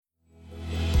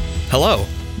Hello,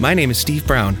 my name is Steve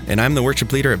Brown, and I'm the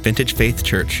worship leader at Vintage Faith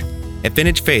Church. At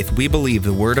Vintage Faith, we believe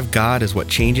the Word of God is what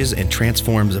changes and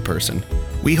transforms a person.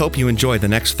 We hope you enjoy the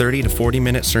next 30 to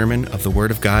 40-minute sermon of the Word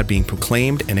of God being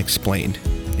proclaimed and explained.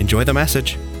 Enjoy the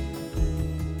message.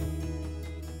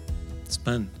 It's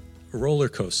been a roller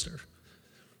coaster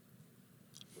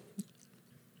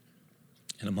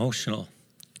and emotional,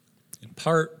 in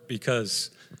part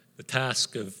because the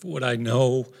task of what I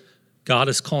know God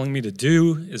is calling me to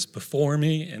do is before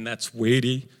me, and that's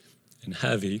weighty and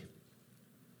heavy.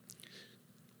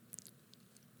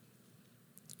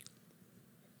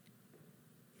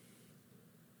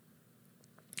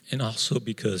 And also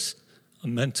because a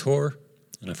mentor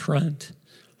and a friend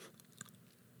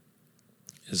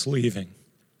is leaving.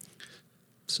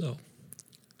 So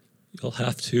you'll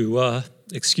have to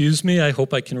excuse me. I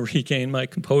hope I can regain my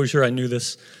composure. I knew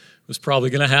this was probably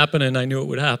going to happen, and I knew it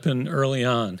would happen early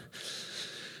on.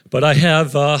 But I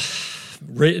have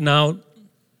written out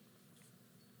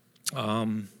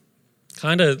kind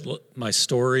of my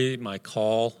story, my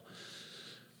call,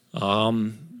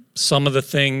 some of the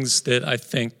things that I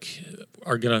think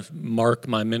are going to mark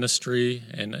my ministry,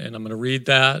 and I'm going to read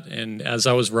that. And as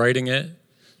I was writing it,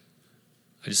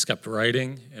 I just kept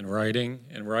writing and writing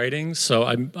and writing. So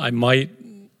I might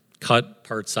cut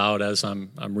parts out as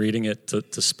I'm reading it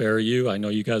to spare you. I know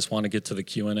you guys want to get to the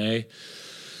Q&A,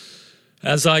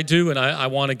 as I do, and I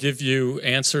want to give you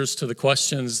answers to the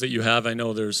questions that you have. I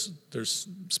know there's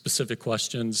specific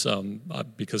questions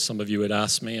because some of you had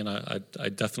asked me, and I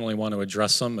definitely want to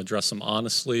address them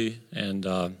honestly, and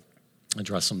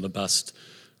address them the best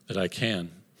that I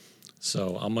can.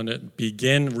 So I'm going to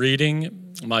begin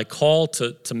reading my call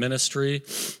to ministry,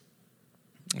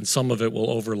 and some of it will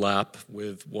overlap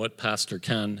with what Pastor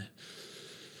Ken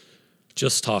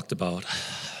just talked about.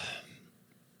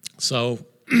 So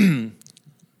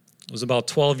it was about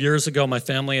 12 years ago. My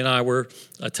family and I were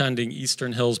attending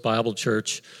Eastern Hills Bible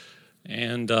Church,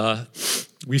 and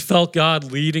we felt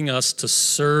God leading us to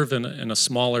serve in a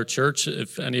smaller church.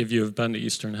 If any of you have been to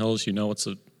Eastern Hills, you know it's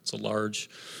a large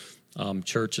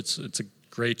church. It's a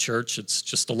great church. It's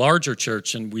just a larger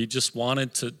church, and we just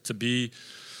wanted to be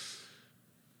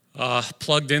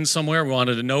plugged in somewhere. We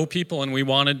wanted to know people, and we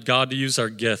wanted God to use our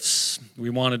gifts. We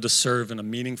wanted to serve in a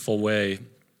meaningful way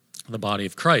the body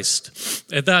of Christ.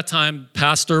 At that time,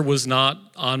 pastor was not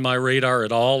on my radar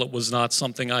at all. It was not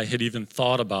something I had even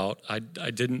thought about. I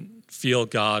didn't feel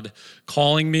God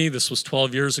calling me. This was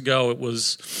 12 years ago. It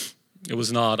was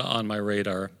not on my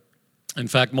radar. In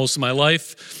fact, most of my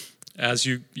life, as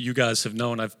you guys have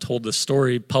known, I've told this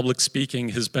story, public speaking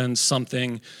has been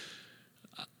something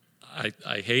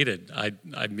I hated.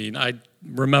 I mean, I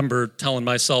remember telling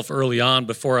myself early on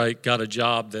before I got a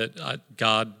job that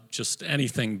God, just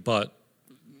anything but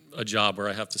a job where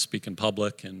I have to speak in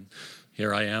public, and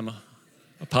here I am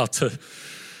about to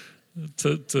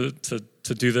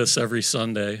do this every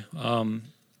Sunday. All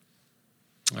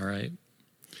right.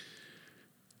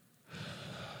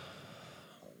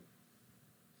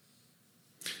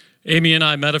 Amy and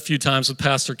I met a few times with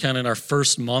Pastor Ken in our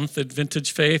first month at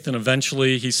Vintage Faith, and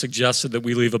eventually he suggested that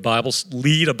we lead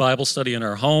a Bible study in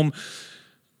our home.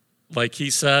 Like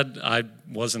he said, I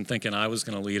wasn't thinking I was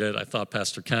going to lead it. I thought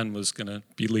Pastor Ken was going to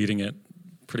be leading it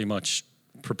pretty much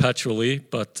perpetually,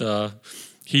 but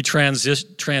he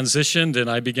transitioned,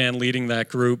 and I began leading that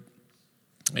group,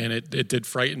 and it did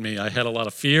frighten me. I had a lot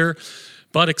of fear,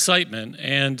 but excitement,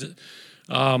 and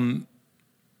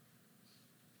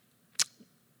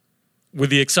with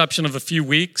the exception of a few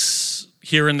weeks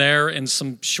here and there and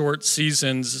some short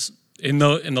seasons, in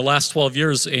the last 12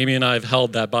 years, Amy and I have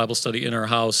held that Bible study in our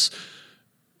house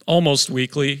almost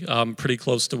weekly, pretty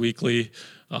close to weekly,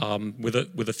 with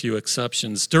a few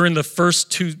exceptions. During the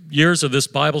first 2 years of this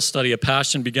Bible study, a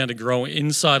passion began to grow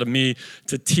inside of me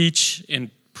to teach and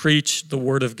preach the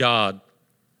Word of God.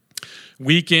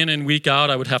 Week in and week out,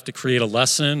 I would have to create a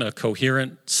lesson, a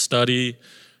coherent study,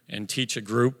 and teach a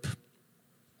group.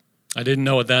 I didn't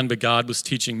know it then, but God was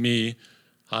teaching me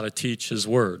how to teach His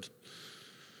Word.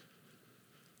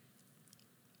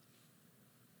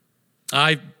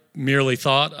 I merely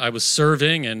thought I was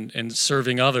serving and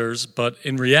serving others, but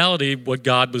in reality, what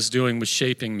God was doing was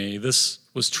shaping me. This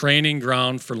was training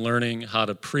ground for learning how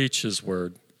to preach His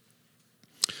Word.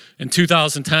 In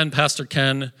 2010, Pastor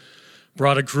Ken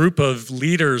brought a group of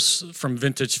leaders from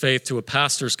Vintage Faith to a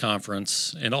pastor's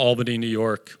conference in Albany, New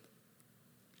York.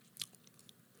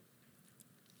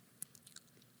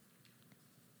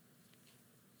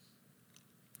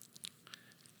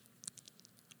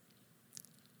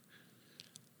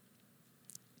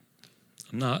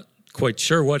 I'm not quite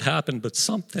sure what happened, but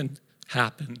something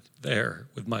happened there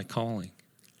with my calling.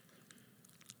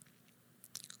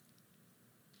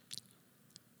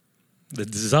 the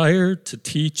desire to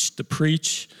teach, to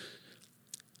preach,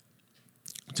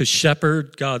 to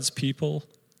shepherd God's people.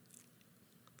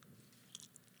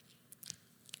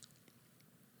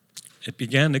 It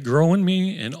began to grow in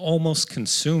me and almost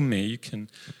consume me. You can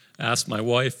ask my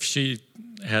wife. She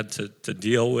had to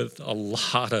deal with a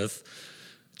lot of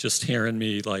just hearing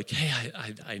me like, hey,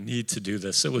 I need to do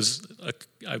this.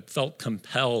 I felt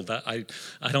compelled. I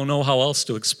don't know how else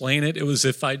to explain it. It was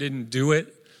if I didn't do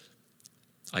it,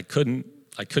 I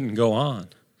couldn't go on.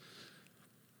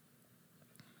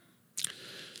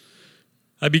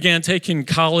 I began taking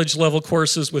college-level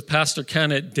courses with Pastor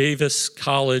Ken at Davis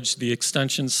College, the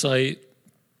extension site,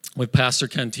 with Pastor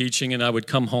Ken teaching, and I would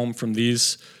come home from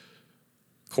these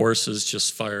courses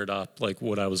just fired up, like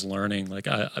what I was learning. Like,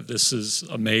 this is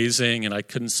amazing, and I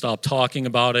couldn't stop talking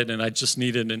about it, and I just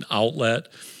needed an outlet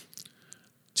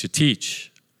to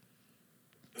teach.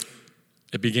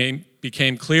 It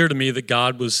became clear to me that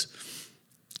God was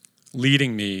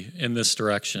leading me in this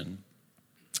direction.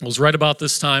 It was right about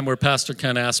this time where Pastor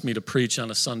Ken asked me to preach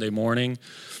on a Sunday morning,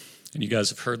 and you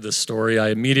guys have heard this story. I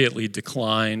immediately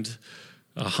declined.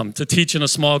 To teach in a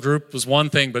small group was one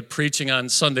thing, but preaching on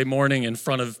Sunday morning in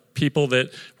front of people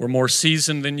that were more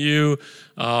seasoned than you,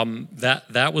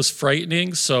 that was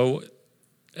frightening. So,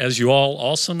 as you all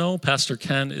also know, Pastor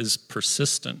Ken is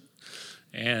persistent.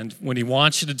 And when he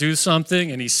wants you to do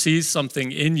something and he sees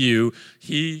something in you,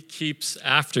 he keeps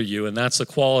after you. And that's a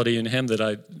quality in him that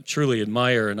I truly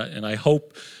admire. And I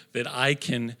hope that I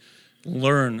can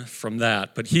learn from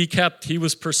that. But he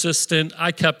was persistent.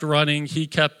 I kept running. He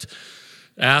kept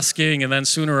asking. And then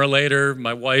sooner or later,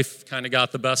 my wife kind of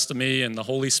got the best of me and the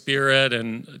Holy Spirit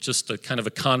and just a kind of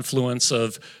a confluence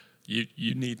of,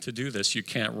 you need to do this. You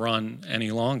can't run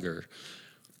any longer.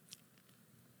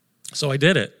 So I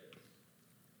did it.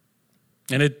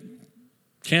 And it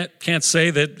can't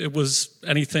say that it was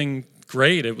anything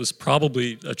great. It was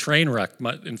probably a train wreck.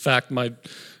 In fact,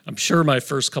 I'm sure my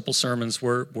first couple sermons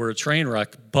were a train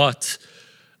wreck, but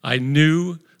I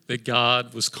knew that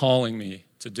God was calling me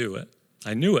to do it.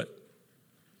 I knew it.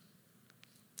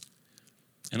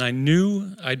 And I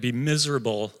knew I'd be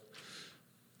miserable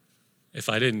if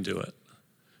I didn't do it.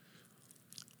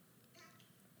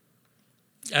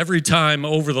 Every time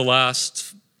over the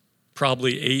last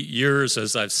probably 8 years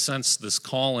as I've sensed this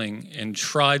calling and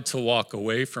tried to walk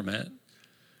away from it.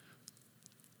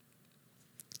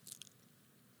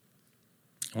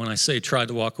 When I say tried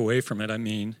to walk away from it, I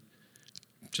mean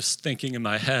just thinking in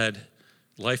my head,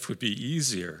 life would be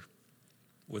easier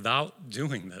without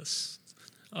doing this.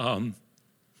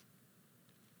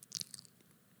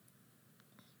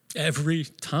 Every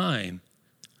time,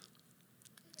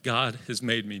 God has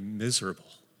made me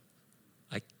miserable.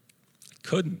 I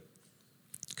could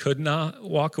not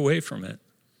walk away from it.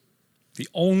 The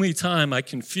only time I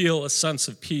can feel a sense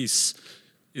of peace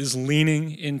is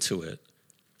leaning into it.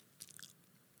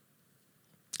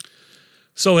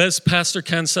 So as Pastor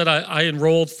Ken said, I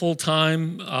enrolled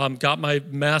full-time, got my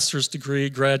master's degree,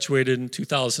 graduated in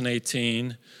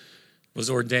 2018, was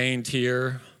ordained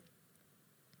here.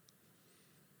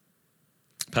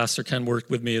 Pastor Ken worked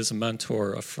with me as a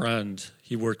mentor, a friend.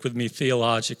 He worked with me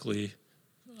theologically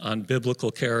on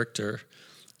biblical character.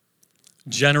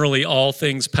 Generally, all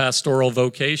things pastoral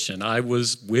vocation. I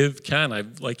was with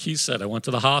Ken. Like he said, I went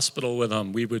to the hospital with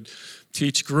him. We would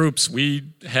teach groups.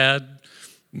 We had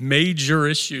major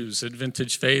issues at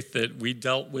Vintage Faith that we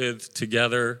dealt with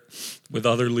together with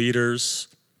other leaders.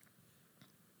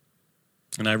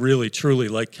 And I really, truly,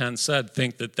 like Ken said,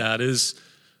 think that is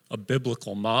a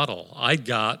biblical model. I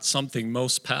got something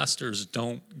most pastors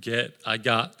don't get. I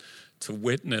got to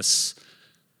witness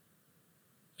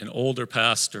an older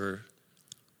pastor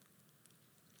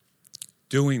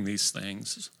doing these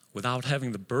things without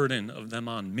having the burden of them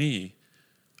on me,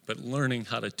 but learning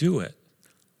how to do it.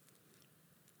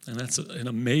 And that's an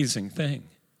amazing thing.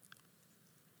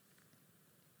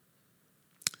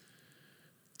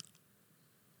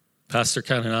 Pastor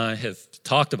Ken and I have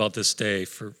talked about this day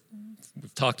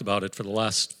we've talked about it for the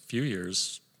last few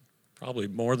years, probably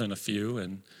more than a few,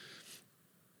 and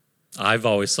I've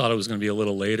always thought it was going to be a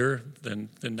little later than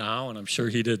now, and I'm sure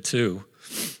he did too.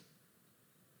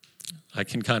 I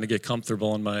can kind of get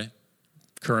comfortable in my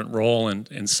current role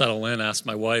and settle in, ask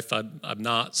my wife. I'm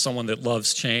not someone that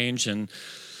loves change, and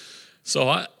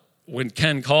so when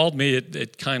Ken called me,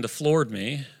 it kind of floored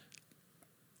me.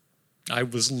 I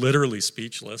was literally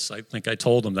speechless. I think I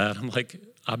told him that. I'm like,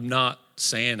 I'm not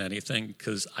saying anything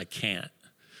because I can't.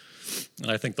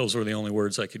 And I think those were the only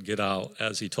words I could get out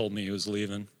as he told me he was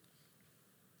leaving.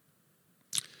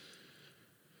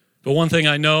 But one thing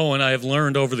I know and I have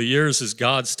learned over the years is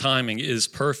God's timing is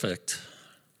perfect.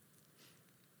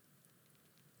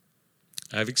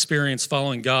 I've experienced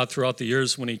following God throughout the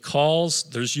years. When he calls,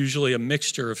 there's usually a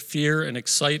mixture of fear and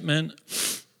excitement.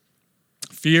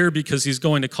 Fear because he's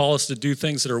going to call us to do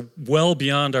things that are well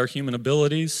beyond our human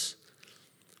abilities.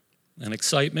 And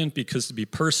excitement because to be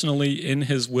personally in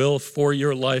his will for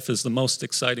your life is the most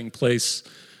exciting place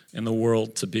in the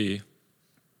world to be.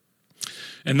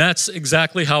 And that's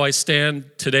exactly how I stand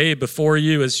today before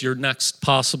you as your next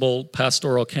possible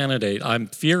pastoral candidate. I'm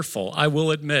fearful. I will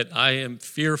admit, I am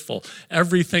fearful.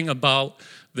 Everything about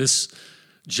this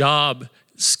job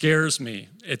scares me.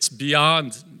 It's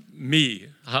beyond me,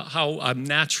 how I'm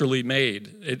naturally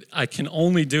made. I can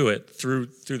only do it through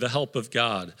the help of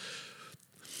God.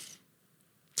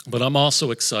 But I'm also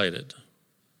excited.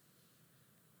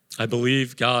 I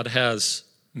believe God has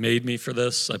made me for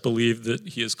this. I believe that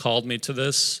he has called me to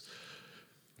this.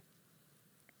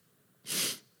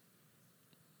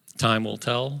 Time will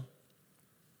tell.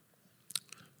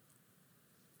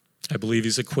 I believe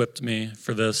he's equipped me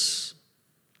for this.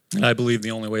 And I believe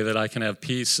the only way that I can have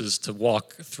peace is to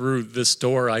walk through this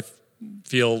door. I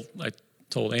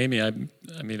told Amy, I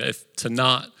mean, if to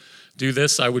not do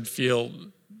this, I would feel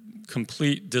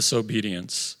complete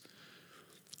disobedience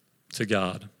to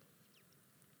God.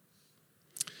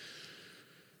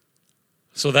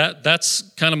 So that's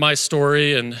kind of my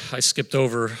story, and I skipped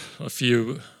over a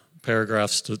few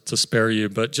paragraphs to spare you,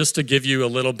 but just to give you a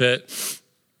little bit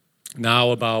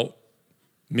now about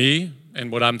me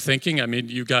and what I'm thinking. I mean,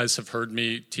 you guys have heard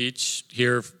me teach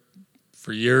here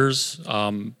for years,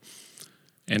 and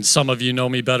some of you know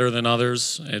me better than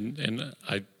others, and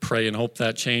I pray and hope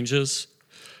that changes.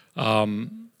 But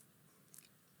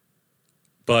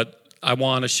I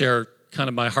want to share kind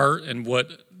of my heart and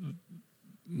what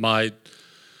my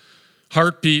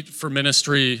heartbeat for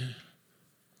ministry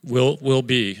will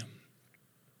be.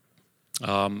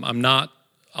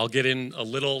 I'll get in a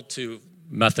little to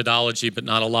methodology, but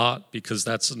not a lot, because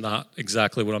that's not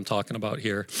exactly what I'm talking about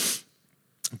here.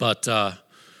 But the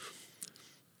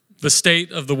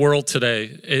state of the world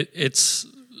today, it's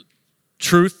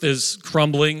truth is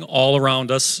crumbling all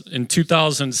around us. In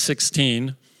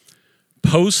 2016,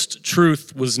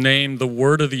 post-truth was named the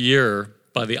word of the year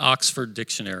by the Oxford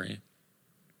Dictionary.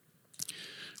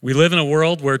 We live in a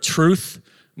world where truth,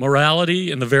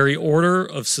 morality, and the very order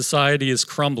of society is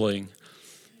crumbling.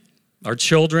 Our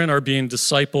children are being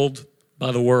discipled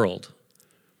by the world.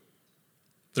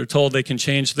 They're told they can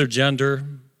change their gender,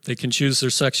 they can choose their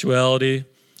sexuality.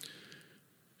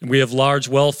 And we have large,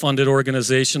 well-funded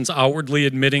organizations outwardly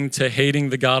admitting to hating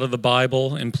the God of the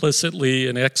Bible, implicitly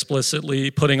and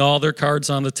explicitly putting all their cards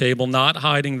on the table, not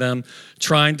hiding them,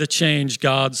 trying to change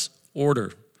God's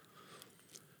order.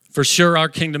 For sure, our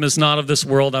kingdom is not of this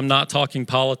world. I'm not talking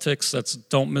politics.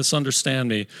 Don't misunderstand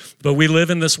me. But we live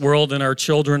in this world, and our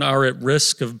children are at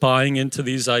risk of buying into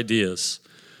these ideas.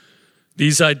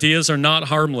 These ideas are not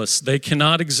harmless. They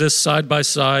cannot exist side by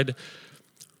side,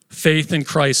 faith in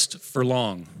Christ, for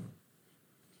long.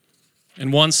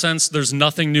 In one sense, there's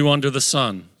nothing new under the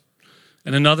sun.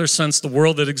 In another sense, the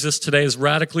world that exists today is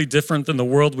radically different than the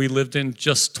world we lived in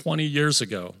just 20 years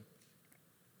ago.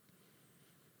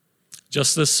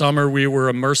 Just this summer, we were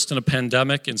immersed in a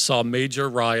pandemic and saw major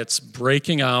riots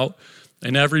breaking out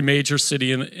in every major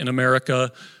city in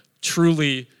America.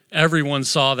 Truly, everyone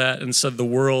saw that and said the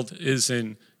world is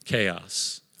in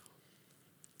chaos.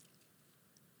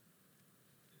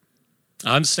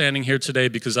 I'm standing here today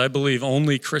because I believe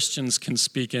only Christians can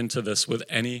speak into this with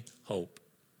any hope.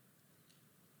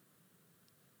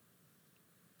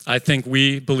 I think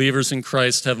we, believers in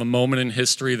Christ, have a moment in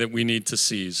history that we need to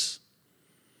seize.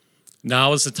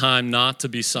 Now is the time not to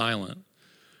be silent.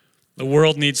 The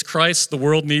world needs Christ. The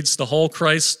world needs the whole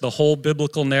Christ, the whole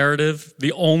biblical narrative,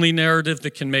 the only narrative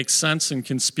that can make sense and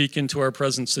can speak into our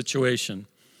present situation.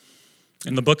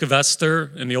 In the book of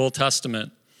Esther in the Old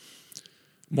Testament,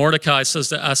 Mordecai says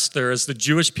to Esther, as the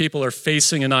Jewish people are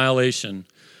facing annihilation,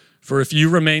 for if you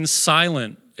remain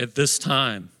silent at this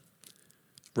time,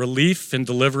 relief and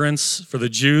deliverance for the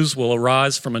Jews will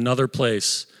arise from another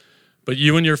place. But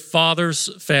you and your father's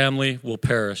family will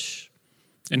perish.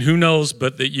 And who knows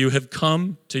but that you have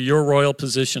come to your royal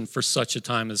position for such a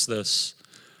time as this.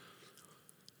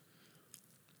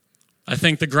 I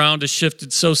think the ground has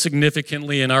shifted so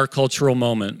significantly in our cultural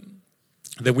moment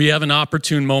that we have an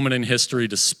opportune moment in history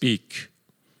to speak.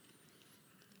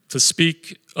 To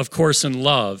speak, of course, in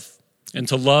love, and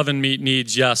to love and meet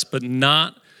needs, yes, but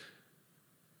not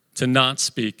to not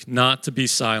speak, not to be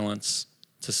silent.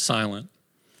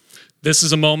 This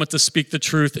is a moment to speak the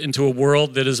truth into a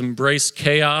world that has embraced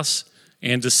chaos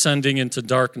and descending into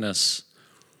darkness.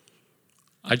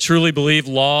 I truly believe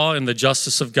law and the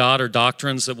justice of God are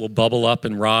doctrines that will bubble up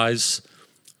and rise,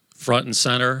 front and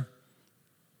center.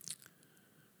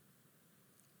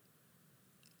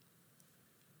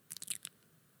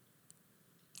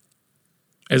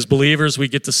 As believers, we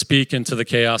get to speak into the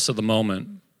chaos of the moment.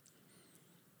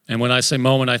 And when I say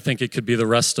moment, I think it could be the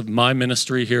rest of my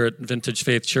ministry here at Vintage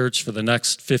Faith Church for the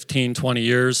next 15, 20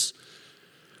 years.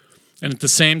 And at the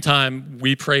same time,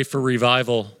 we pray for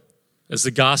revival, as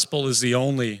the gospel is the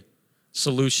only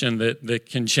solution that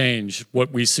can change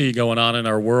what we see going on in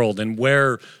our world and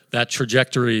where that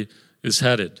trajectory is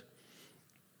headed.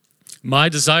 My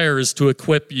desire is to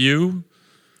equip you,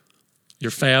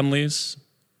 your families,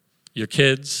 your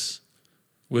kids,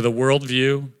 with a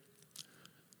worldview,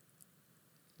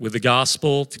 with the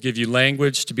gospel, to give you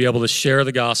language to be able to share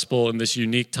the gospel in this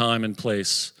unique time and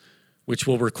place, which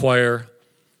will require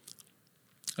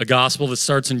a gospel that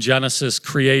starts in Genesis,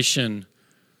 creation,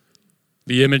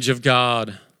 the image of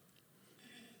God.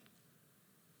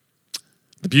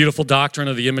 The beautiful doctrine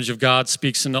of the image of God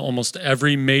speaks into almost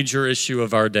every major issue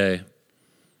of our day.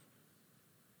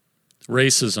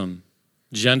 Racism,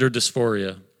 gender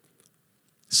dysphoria,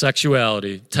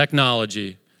 sexuality,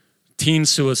 technology, teen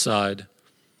suicide.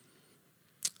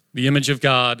 The image of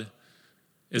God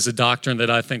is a doctrine that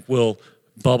I think will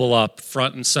bubble up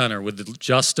front and center with the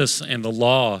justice and the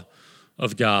law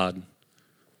of God.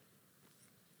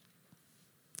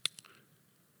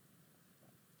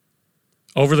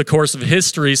 Over the course of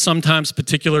history, sometimes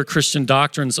particular Christian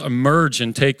doctrines emerge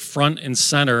and take front and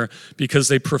center because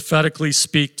they prophetically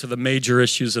speak to the major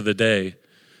issues of the day.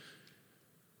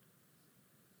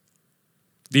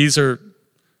 These are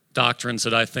doctrines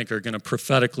that I think are going to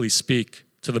prophetically speak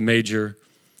to the major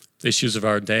issues of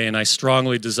our day, and I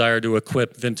strongly desire to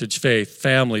equip Vintage Faith,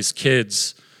 families,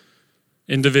 kids,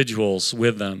 individuals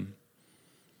with them.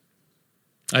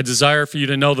 I desire for you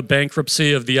to know the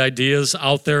bankruptcy of the ideas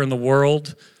out there in the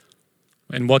world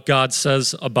and what God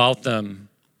says about them.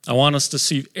 I want us to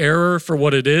see error for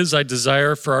what it is. I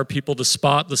desire for our people to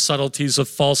spot the subtleties of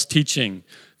false teaching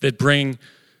that bring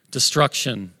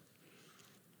destruction.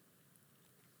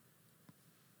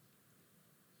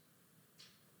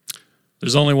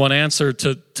 There's only one answer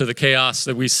to the chaos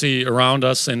that we see around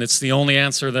us, and it's the only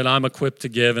answer that I'm equipped to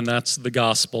give, and that's the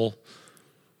gospel.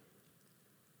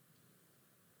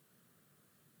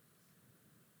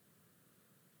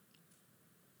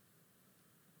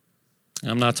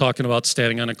 I'm not talking about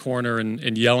standing on a corner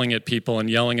and yelling at people and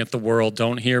yelling at the world.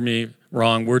 Don't hear me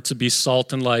wrong. We're to be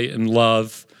salt and light and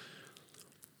love,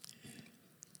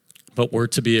 but we're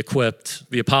to be equipped.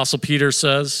 The Apostle Peter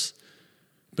says,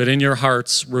 "But in your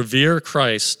hearts, revere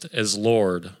Christ as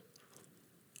Lord.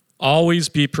 Always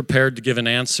be prepared to give an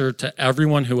answer to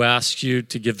everyone who asks you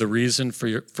to give the reason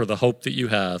for the hope that you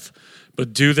have.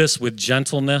 But do this with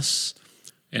gentleness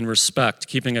and respect,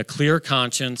 keeping a clear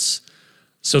conscience,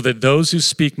 so that those who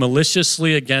speak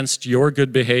maliciously against your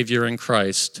good behavior in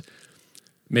Christ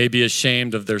may be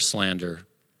ashamed of their slander."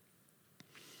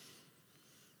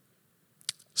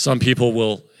 Some people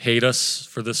will hate us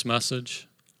for this message.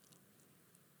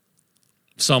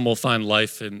 Some will find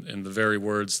life in the very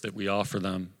words that we offer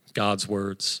them, God's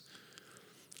words.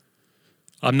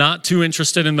 I'm not too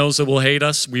interested in those that will hate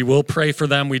us. We will pray for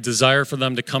them. We desire for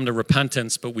them to come to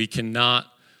repentance, but we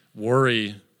cannot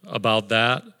worry about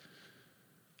that.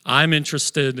 I'm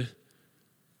interested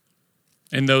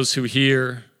in those who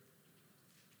hear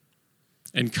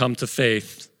and come to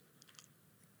faith.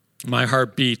 My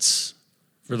heart beats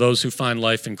for those who find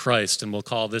life in Christ and will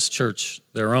call this church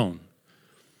their own.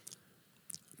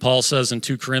 Paul says in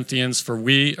 2 Corinthians, "For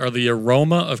we are the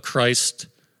aroma of Christ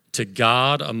to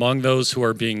God among those who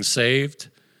are being saved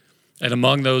and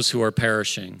among those who are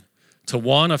perishing. To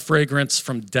one, a fragrance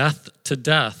from death to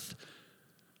death,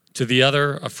 to the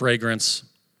other, a fragrance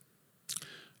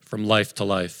from life to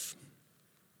life."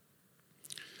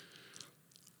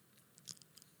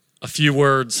 A few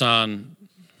words on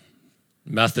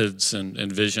methods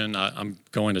and vision. I'm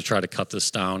going to try to cut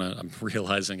this down. I'm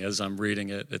realizing as I'm reading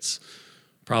it, it's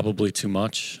probably too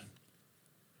much.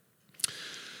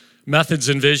 Methods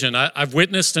and vision. I've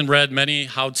witnessed and read many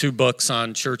how-to books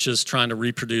on churches trying to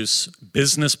reproduce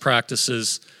business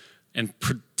practices and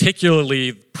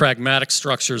particularly pragmatic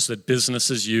structures that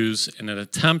businesses use in an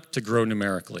attempt to grow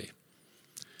numerically.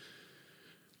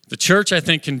 The church, I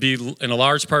think, can be, in a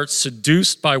large part,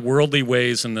 seduced by worldly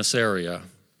ways in this area.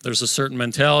 There's a certain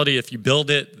mentality, if you build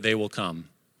it, they will come.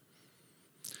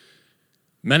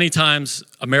 Many times,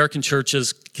 American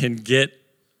churches can get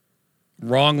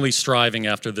wrongly striving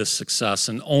after this success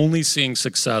and only seeing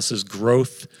success as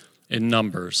growth in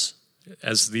numbers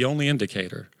as the only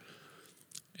indicator.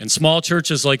 And small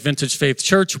churches like Vintage Faith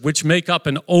Church, which make up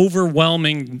an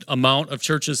overwhelming amount of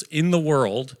churches in the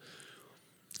world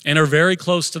and are very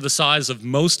close to the size of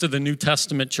most of the New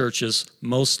Testament churches,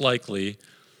 most likely,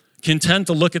 can tend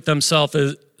to look at themselves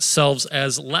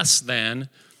as less than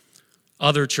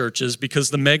other churches because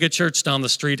the mega church down the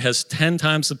street has 10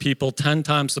 times the people, 10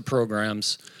 times the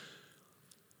programs,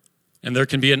 and there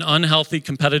can be an unhealthy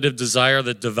competitive desire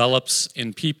that develops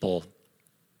in people.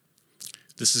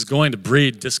 This is going to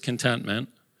breed discontentment.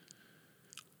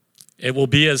 It will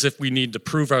be as if we need to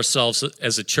prove ourselves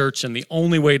as a church, and the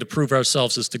only way to prove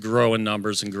ourselves is to grow in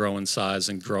numbers and grow in size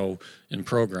and grow in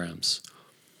programs.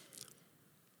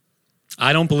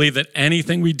 I don't believe that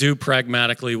anything we do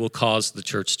pragmatically will cause the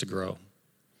church to grow.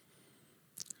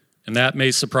 And that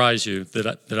may surprise you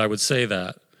that I would say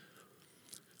that.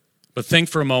 But think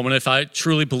for a moment, if I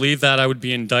truly believe that, I would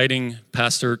be indicting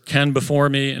Pastor Ken before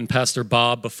me and Pastor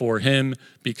Bob before him,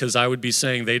 because I would be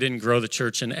saying they didn't grow the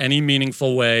church in any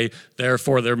meaningful way,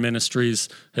 therefore their ministries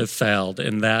have failed.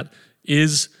 And that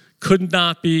could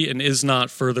not be and is not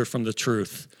further from the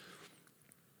truth.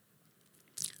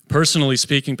 Personally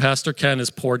speaking, Pastor Ken has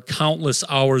poured countless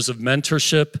hours of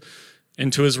mentorship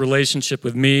into his relationship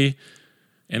with me,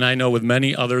 and I know with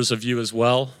many others of you as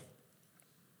well.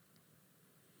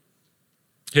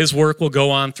 His work will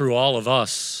go on through all of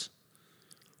us.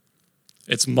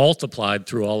 It's multiplied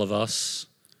through all of us.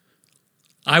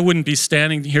 I wouldn't be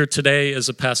standing here today as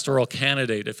a pastoral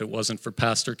candidate if it wasn't for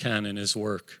Pastor Ken and his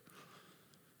work.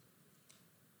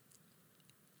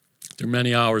 There are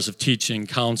many hours of teaching,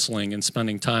 counseling, and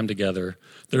spending time together.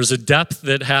 There's a depth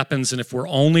that happens, and if we're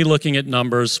only looking at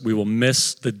numbers, we will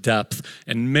miss the depth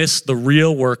and miss the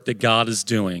real work that God is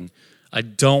doing. I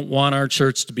don't want our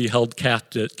church to be held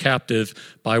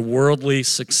captive by worldly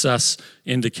success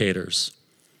indicators.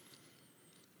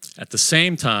 At the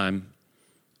same time,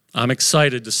 I'm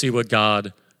excited to see what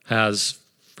God has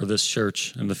for this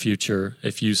church in the future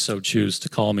if you so choose to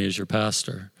call me as your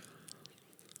pastor.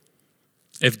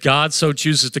 If God so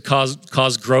chooses to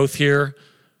cause growth here,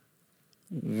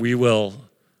 we will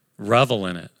revel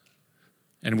in it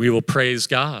and we will praise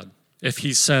God. If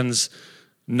he sends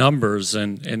numbers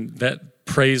and that,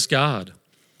 praise God.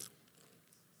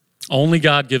 Only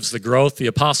God gives the growth. The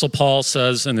Apostle Paul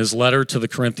says in his letter to the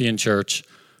Corinthian church,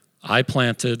 I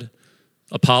planted,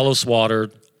 Apollos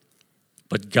watered,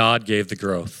 but God gave the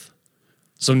growth.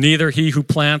 So neither he who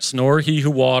plants nor he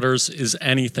who waters is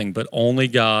anything, but only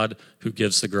God who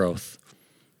gives the growth.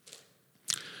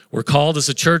 We're called as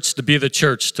a church to be the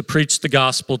church, to preach the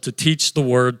gospel, to teach the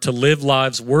word, to live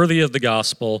lives worthy of the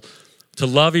gospel, to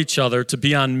love each other, to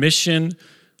be on mission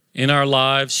in our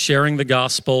lives, sharing the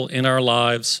gospel in our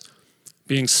lives,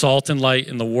 being salt and light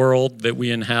in the world that we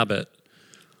inhabit.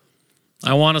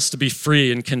 I want us to be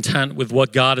free and content with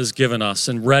what God has given us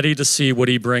and ready to see what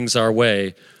he brings our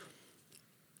way,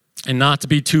 and not to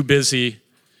be too busy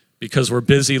because we're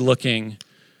busy looking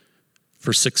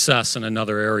for success in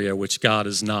another area which God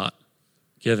is not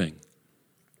giving.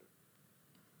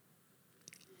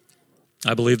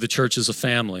 I believe the church is a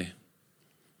family.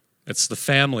 It's the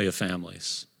family of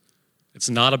families. It's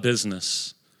not a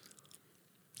business.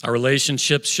 Our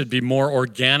relationships should be more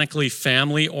organically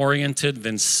family-oriented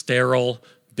than sterile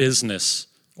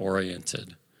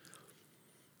business-oriented.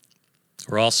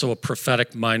 We're also a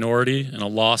prophetic minority in a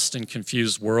lost and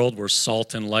confused world. We're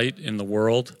salt and light in the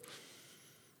world.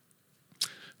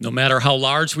 No matter how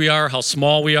large we are, how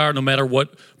small we are, no matter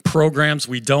what programs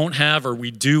we don't have or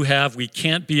we do have, we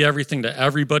can't be everything to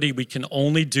everybody. We can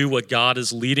only do what God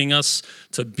is leading us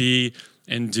to be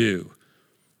and do.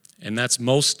 And that's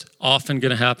most often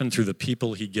going to happen through the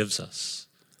people he gives us.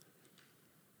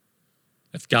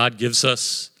 If God gives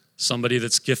us somebody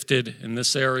that's gifted in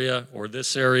this area or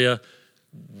this area,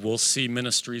 we'll see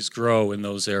ministries grow in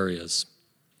those areas.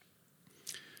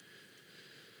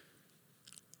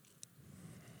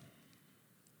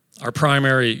 Our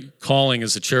primary calling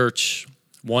as a church,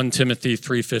 1 Timothy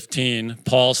 3:15,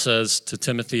 Paul says to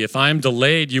Timothy, if I am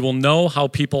delayed, you will know how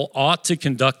people ought to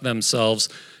conduct themselves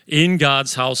in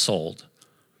God's household,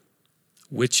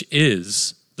 which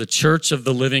is the church of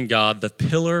the living God, the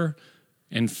pillar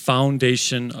and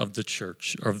foundation of the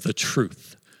church, of the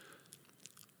truth.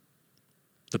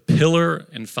 The pillar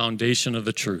and foundation of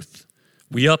the truth.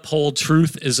 We uphold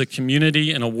truth as a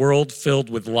community in a world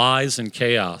filled with lies and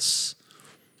chaos.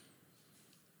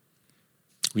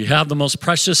 We have the most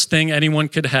precious thing anyone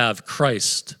could have,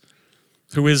 Christ,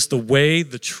 who is the way,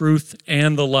 the truth,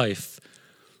 and the life.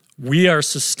 We are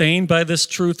sustained by this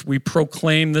truth. We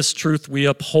proclaim this truth. We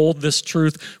uphold this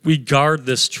truth. We guard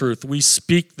this truth. We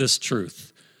speak this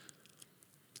truth.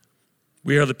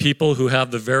 We are the people who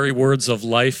have the very words of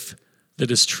life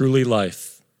that is truly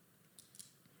life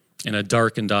in a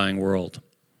dark and dying world.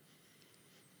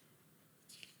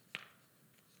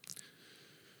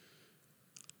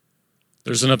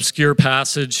 There's an obscure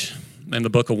passage in the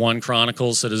book of 1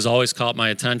 Chronicles that has always caught my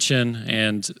attention,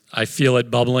 and I feel it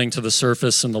bubbling to the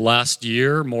surface in the last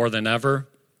year more than ever.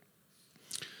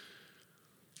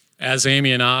 As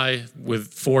Amy and I,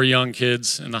 with 4 young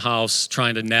kids in the house,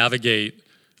 trying to navigate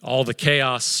all the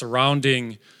chaos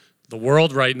surrounding the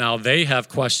world right now, they have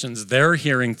questions, they're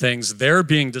hearing things, they're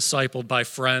being discipled by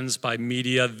friends, by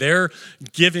media, they're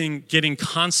getting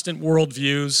constant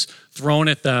worldviews thrown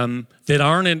at them that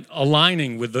aren't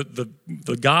aligning with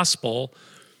the gospel.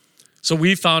 So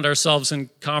we found ourselves in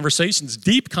conversations,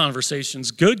 deep conversations,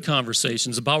 good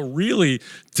conversations about really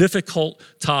difficult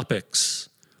topics.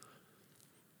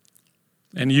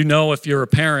 And you know, if you're a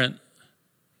parent,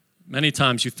 many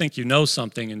times you think you know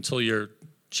something until your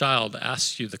child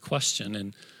asks you the question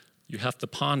and you have to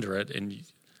ponder it and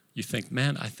you think,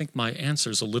 man, I think my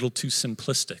answer's a little too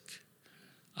simplistic.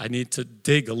 I need to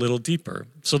dig a little deeper.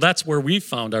 So that's where we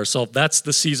found ourselves. That's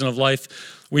the season of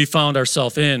life we found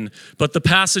ourselves in. But the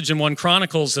passage in 1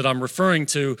 Chronicles that I'm referring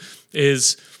to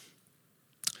is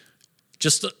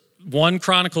just 1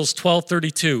 Chronicles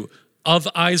 12:32. Of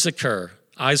Issachar,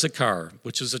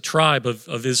 which is a tribe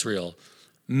of Israel,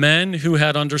 men who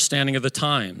had understanding of the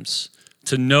times,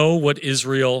 to know what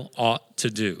Israel ought to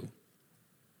do.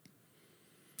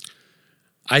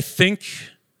 I think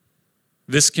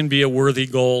this can be a worthy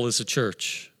goal as a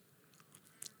church.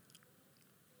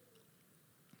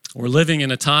 We're living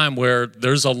in a time where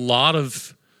there's a lot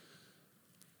of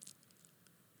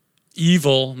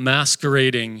evil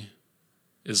masquerading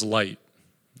as light.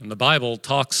 And the Bible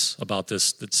talks about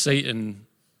this, that Satan,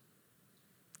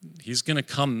 he's going to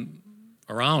come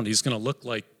around. He's going to look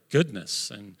like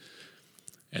goodness.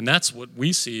 And that's what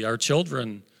we see our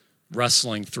children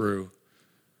wrestling through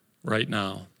right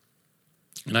now.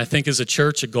 And I think as a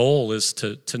church, a goal is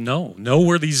to know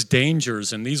where these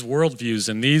dangers and these worldviews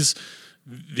and these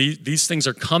things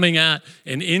are coming at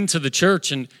and into the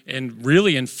church and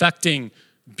really infecting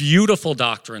beautiful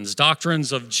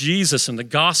doctrines of Jesus and the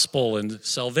gospel and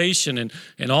salvation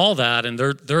and all that. And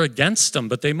they're against them,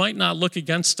 but they might not look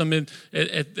against them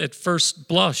at first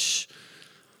blush.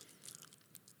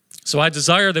 So I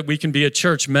desire that we can be a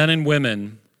church, men and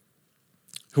women,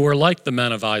 who are like the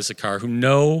men of Issachar, who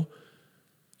know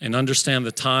and understand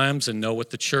the times and know what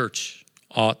the church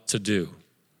ought to do.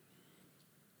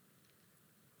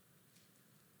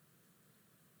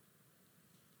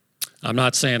 I'm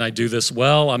not saying I do this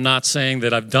well. I'm not saying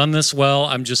that I've done this well.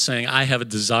 I'm just saying I have a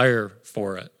desire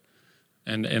for it.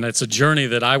 And it's a journey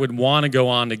that I would want to go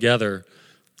on together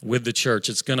with the church.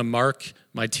 It's going to mark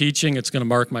my teaching. It's going to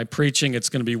mark my preaching. It's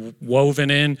going to be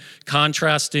woven in,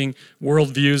 contrasting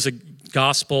worldviews,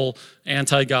 gospel,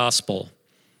 anti-gospel.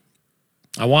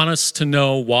 I want us to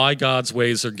know why God's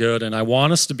ways are good, and I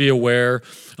want us to be aware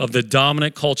of the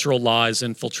dominant cultural lies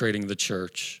infiltrating the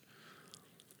church.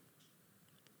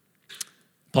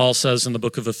 Paul says in the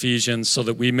book of Ephesians, so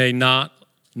that we may no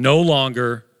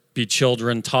longer be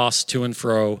children tossed to and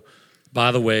fro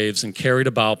by the waves and carried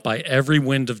about by every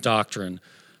wind of doctrine,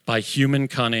 by human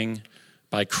cunning,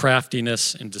 by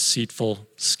craftiness and deceitful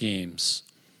schemes.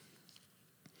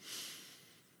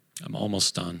 I'm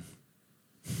almost done.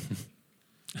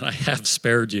 And I have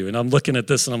spared you. And I'm looking at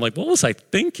this and I'm like, what was I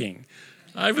thinking?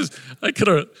 I could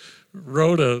have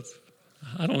wrote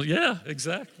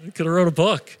exactly. I could have wrote a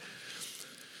book.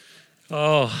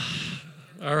 Oh,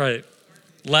 all right.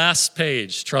 Last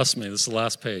page. Trust me, this is the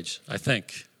last page, I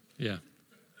think. Yeah.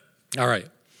 All right.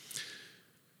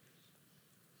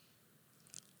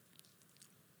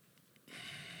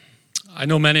 I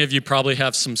know many of you probably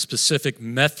have some specific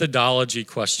methodology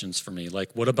questions for me, like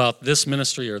what about this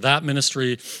ministry or that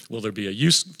ministry? Will there be a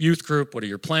youth group? What are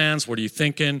your plans? What are you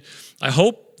thinking? I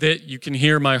hope that you can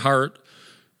hear my heart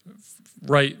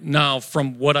right now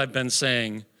from what I've been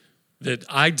saying, that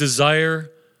I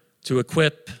desire to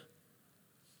equip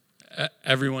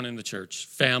everyone in the church,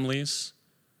 families,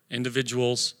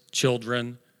 individuals,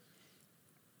 children.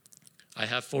 I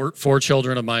have four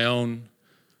children of my own.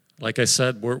 Like I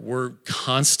said, we're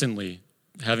constantly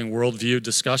having worldview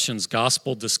discussions,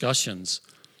 gospel discussions.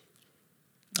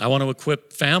 I want to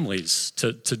equip families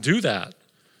to do that,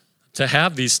 to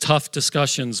have these tough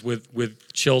discussions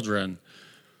with children.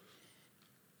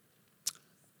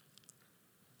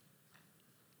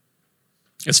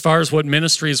 As far as what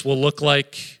ministries will look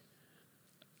like,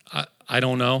 I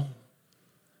don't know.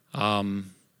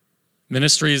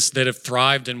 Ministries that have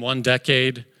thrived in one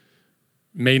decade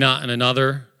may not in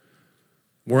another.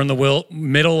 We're in the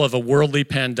middle of a worldly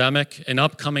pandemic, an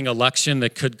upcoming election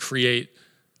that could create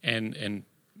and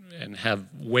have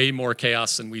way more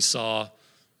chaos than we saw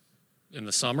in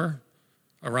the summer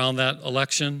around that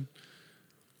election.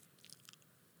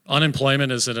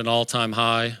 Unemployment is at an all-time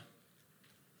high.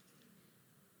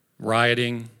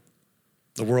 Rioting.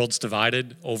 The world's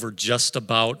divided over just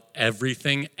about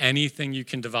everything. Anything you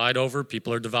can divide over,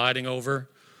 people are dividing over.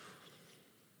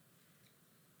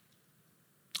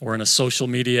 We're in a social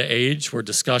media age where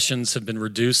discussions have been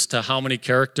reduced to how many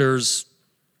characters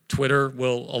Twitter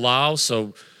will allow,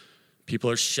 so people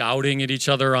are shouting at each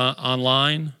other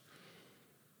online.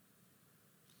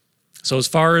 So as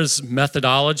far as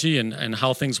methodology and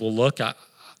how things will look,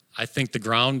 I think the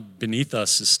ground beneath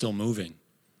us is still moving.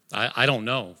 I don't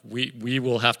know. We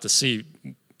will have to see.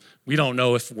 We don't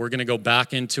know if we're going to go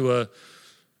back into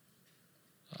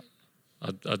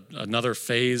another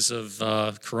phase of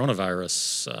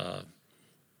coronavirus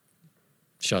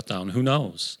shutdown. Who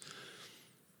knows?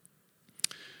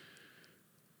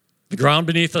 The ground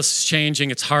beneath us is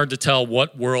changing. It's hard to tell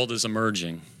what world is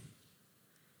emerging.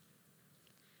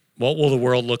 What will the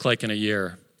world look like in a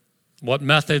year? What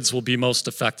methods will be most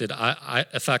effective?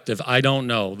 I don't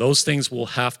know. Those things we'll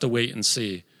have to wait and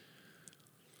see.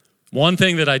 One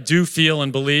thing that I do feel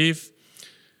and believe,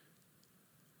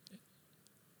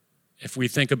 if we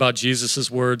think about Jesus'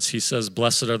 words, he says,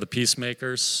 "Blessed are the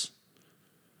peacemakers."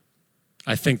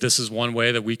 I think this is one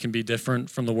way that we can be different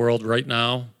from the world right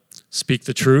now. Speak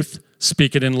the truth,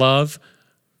 speak it in love,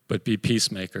 but be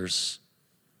peacemakers.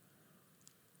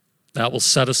 That will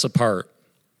set us apart,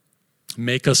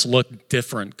 make us look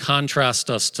different, contrast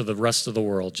us to the rest of the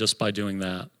world just by doing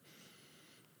that.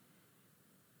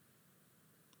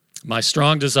 My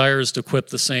strong desire is to equip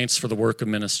the saints for the work of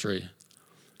ministry.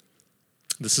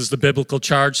 This is the biblical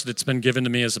charge that's been given to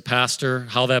me as a pastor.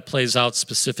 How that plays out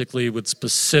specifically with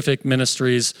specific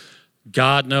ministries,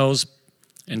 God knows,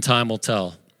 and time will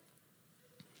tell.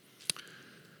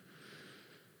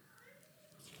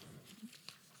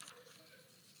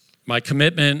 My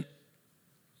commitment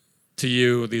to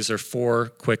you, these are 4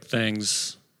 quick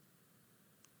things.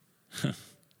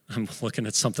 I'm looking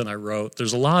at something I wrote.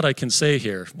 There's a lot I can say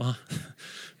here. Well,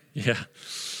 yeah,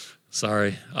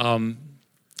 sorry. All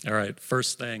right,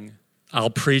 first thing, I'll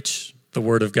preach the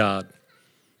Word of God.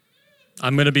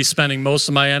 I'm going to be spending most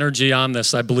of my energy on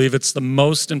this. I believe it's the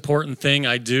most important thing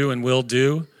I do and will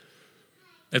do.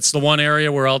 It's the one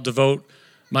area where I'll devote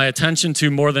my attention to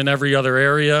more than every other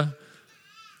area.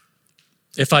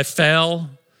 If I fail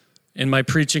in my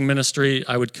preaching ministry,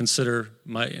 I would consider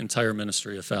my entire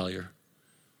ministry a failure.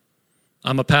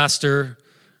 I'm a pastor,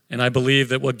 and I believe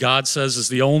that what God says is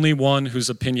the only one whose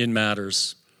opinion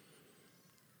matters.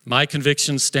 My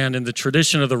convictions stand in the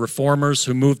tradition of the reformers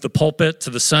who moved the pulpit to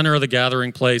the center of the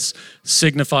gathering place,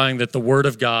 signifying that the Word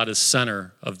of God is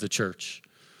center of the church.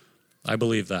 I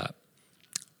believe that.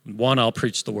 1, I'll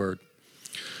preach the Word.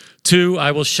 2,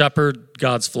 I will shepherd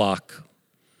God's flock.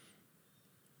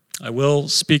 I will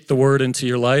speak the Word into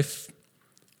your life,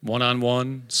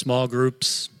 one-on-one, small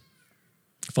groups,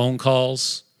 phone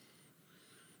calls.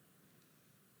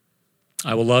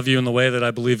 I will love you in the way that I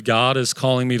believe God is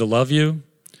calling me to love you,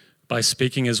 by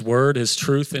speaking His Word, His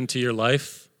truth into your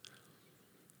life.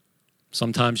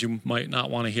 Sometimes you might not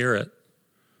want to hear it,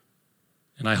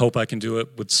 and I hope I can do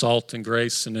it with salt and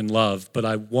grace and in love, but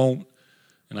I won't,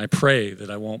 and I pray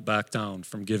that I won't back down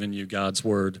from giving you God's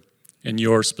Word in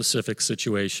your specific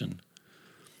situation.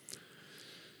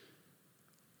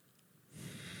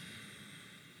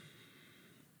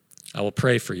 I will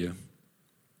pray for you.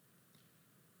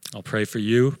 I'll pray for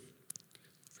you,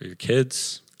 for your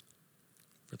kids,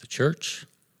 for the church.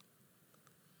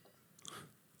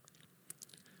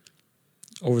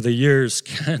 Over the years,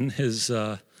 Ken has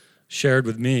shared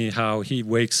with me how he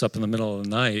wakes up in the middle of the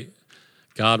night.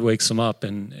 God wakes him up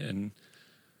and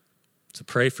to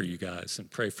pray for you guys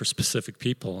and pray for specific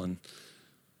people. And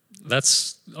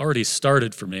that's already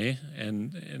started for me.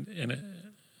 And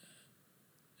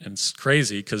it's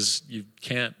crazy because you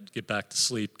can't get back to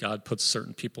sleep. God puts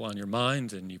certain people on your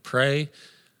mind and you pray.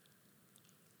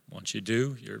 Once you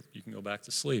do, you can go back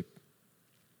to sleep.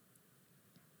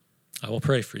 I will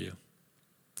pray for you.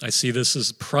 I see this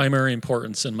as primary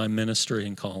importance in my ministry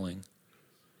and calling.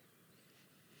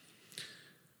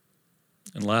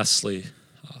 And lastly,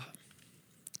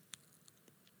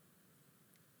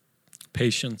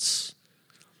 patience.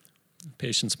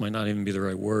 Patience might not even be the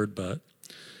right word, but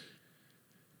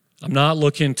I'm not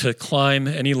looking to climb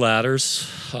any ladders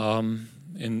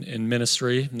in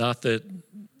ministry. Not that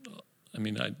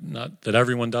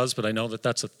everyone does, but I know that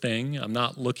that's a thing. I'm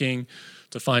not looking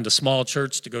to find a small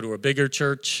church to go to a bigger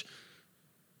church.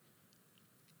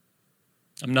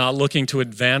 I'm not looking to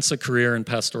advance a career in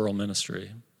pastoral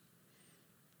ministry.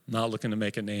 I'm not looking to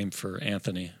make a name for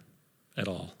Anthony at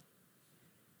all.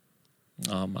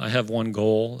 I have one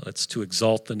goal. It's to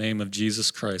exalt the name of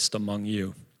Jesus Christ among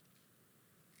you.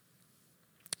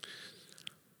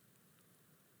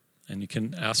 And you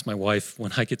can ask my wife,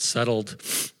 when I get settled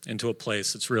into a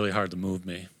place, it's really hard to move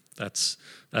me. That's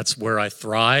where I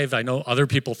thrive. I know other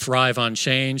people thrive on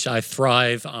change. I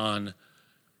thrive on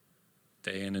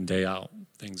day in and day out,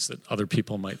 things that other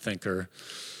people might think are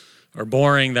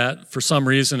boring. That, for some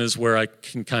reason, is where I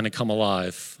can kind of come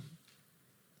alive.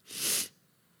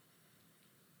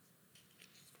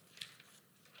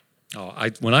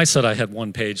 When I said I had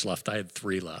 1 page left, I had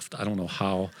 3 left. I don't know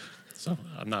how. So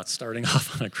I'm not starting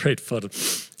off on a great foot.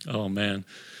 Oh, man.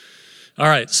 All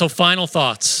right, so final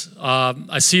thoughts.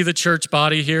 I see the church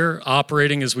body here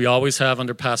operating as we always have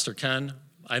under Pastor Ken.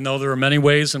 I know there are many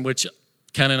ways in which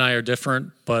Ken and I are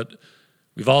different, but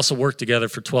we've also worked together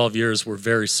for 12 years. We're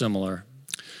very similar.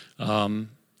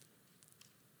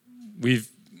 We've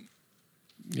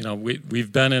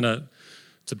been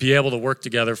to be able to work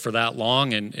together for that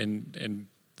long, and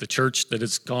the church that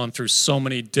has gone through so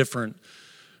many different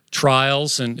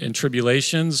trials and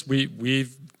tribulations,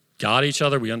 we've got each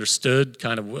other. We understood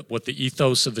kind of what the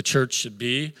ethos of the church should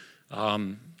be.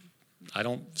 I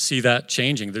don't see that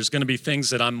changing. There's going to be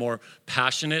things that I'm more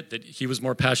passionate, that he was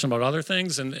more passionate about other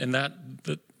things, and that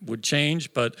would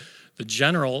change. But the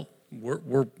general,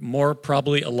 we're more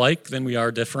probably alike than we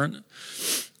are different.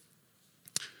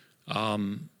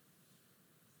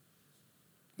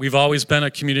 We've always been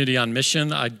a community on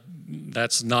mission.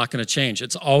 That's not going to change.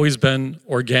 It's always been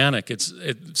organic.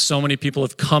 So many people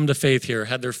have come to faith here,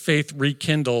 had their faith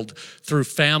rekindled through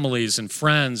families and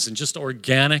friends and just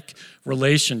organic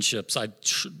relationships.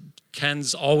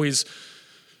 Ken's always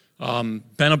been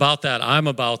about that. I'm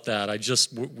about that.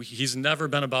 He's never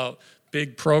been about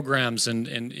big programs, and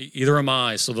either am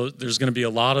I. So there's going to be a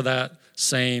lot of that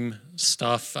same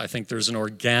stuff. I think there's an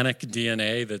organic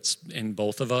DNA that's in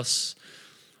both of us.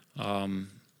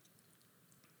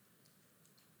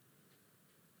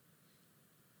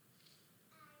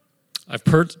 I've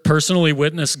personally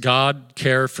witnessed God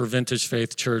care for Vintage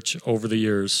Faith Church over the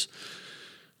years.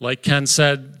 Like Ken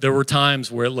said, there were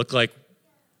times where it looked like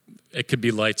it could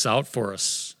be lights out for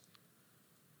us.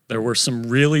 There were some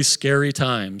really scary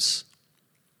times.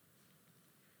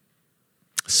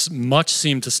 Much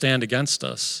seemed to stand against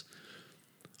us.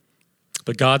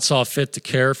 But God saw fit to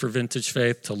care for Vintage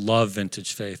Faith, to love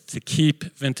Vintage Faith, to keep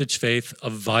Vintage Faith a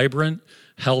vibrant,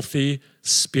 healthy,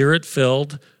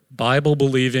 spirit-filled,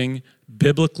 Bible-believing,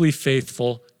 biblically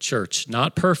faithful church.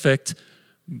 Not perfect,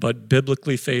 but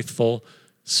biblically faithful,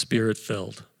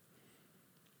 spirit-filled.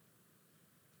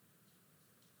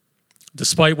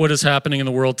 Despite what is happening in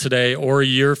the world today, or a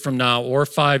year from now, or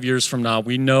 5 years from now,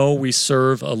 we know we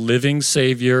serve a living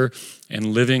Savior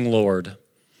and living Lord.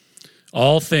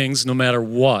 All things, no matter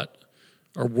what,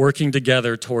 are working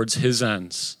together towards his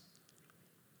ends.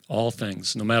 All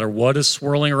things, no matter what is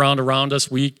swirling around us,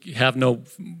 we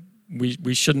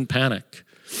shouldn't panic.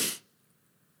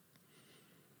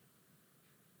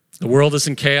 The world is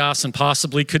in chaos and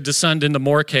possibly could descend into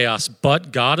more chaos,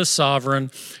 but God is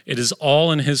sovereign. It is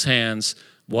all in his hands.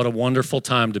 What a wonderful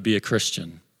time to be a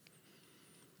Christian.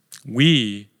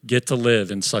 We get to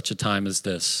live in such a time as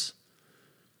this.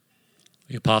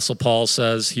 The Apostle Paul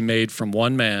says he made from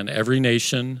one man every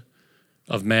nation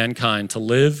of mankind to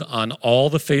live on all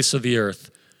the face of the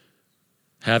earth,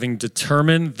 having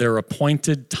determined their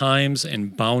appointed times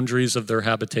and boundaries of their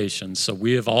habitation. So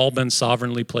we have all been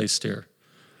sovereignly placed here,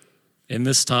 in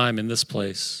this time, in this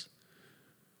place.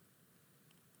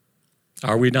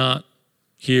 Are we not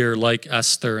here like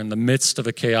Esther in the midst of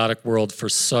a chaotic world for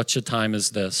such a time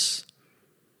as this?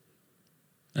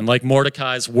 And like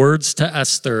Mordecai's words to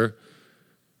Esther,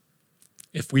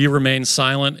 if we remain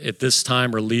silent at this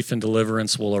time, relief and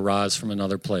deliverance will arise from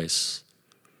another place.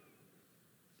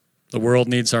 The world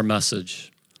needs our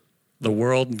message. The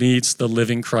world needs the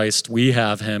living Christ. We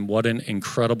have him. What an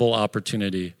incredible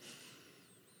opportunity.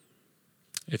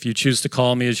 If you choose to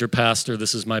call me as your pastor,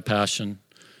 this is my passion,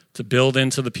 to build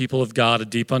into the people of God a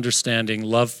deep understanding,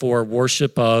 love for,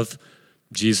 worship of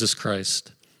Jesus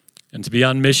Christ, and to be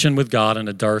on mission with God in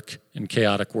a dark and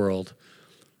chaotic world.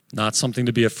 Not something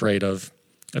to be afraid of.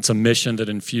 It's a mission that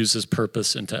infuses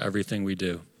purpose into everything we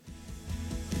do.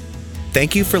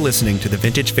 Thank you for listening to the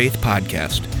Vintage Faith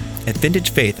Podcast. At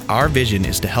Vintage Faith, our vision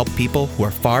is to help people who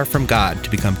are far from God to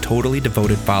become totally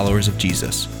devoted followers of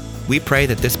Jesus. We pray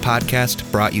that this podcast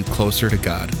brought you closer to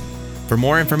God. For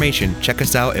more information, check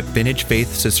us out at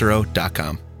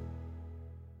vintagefaithcicero.com.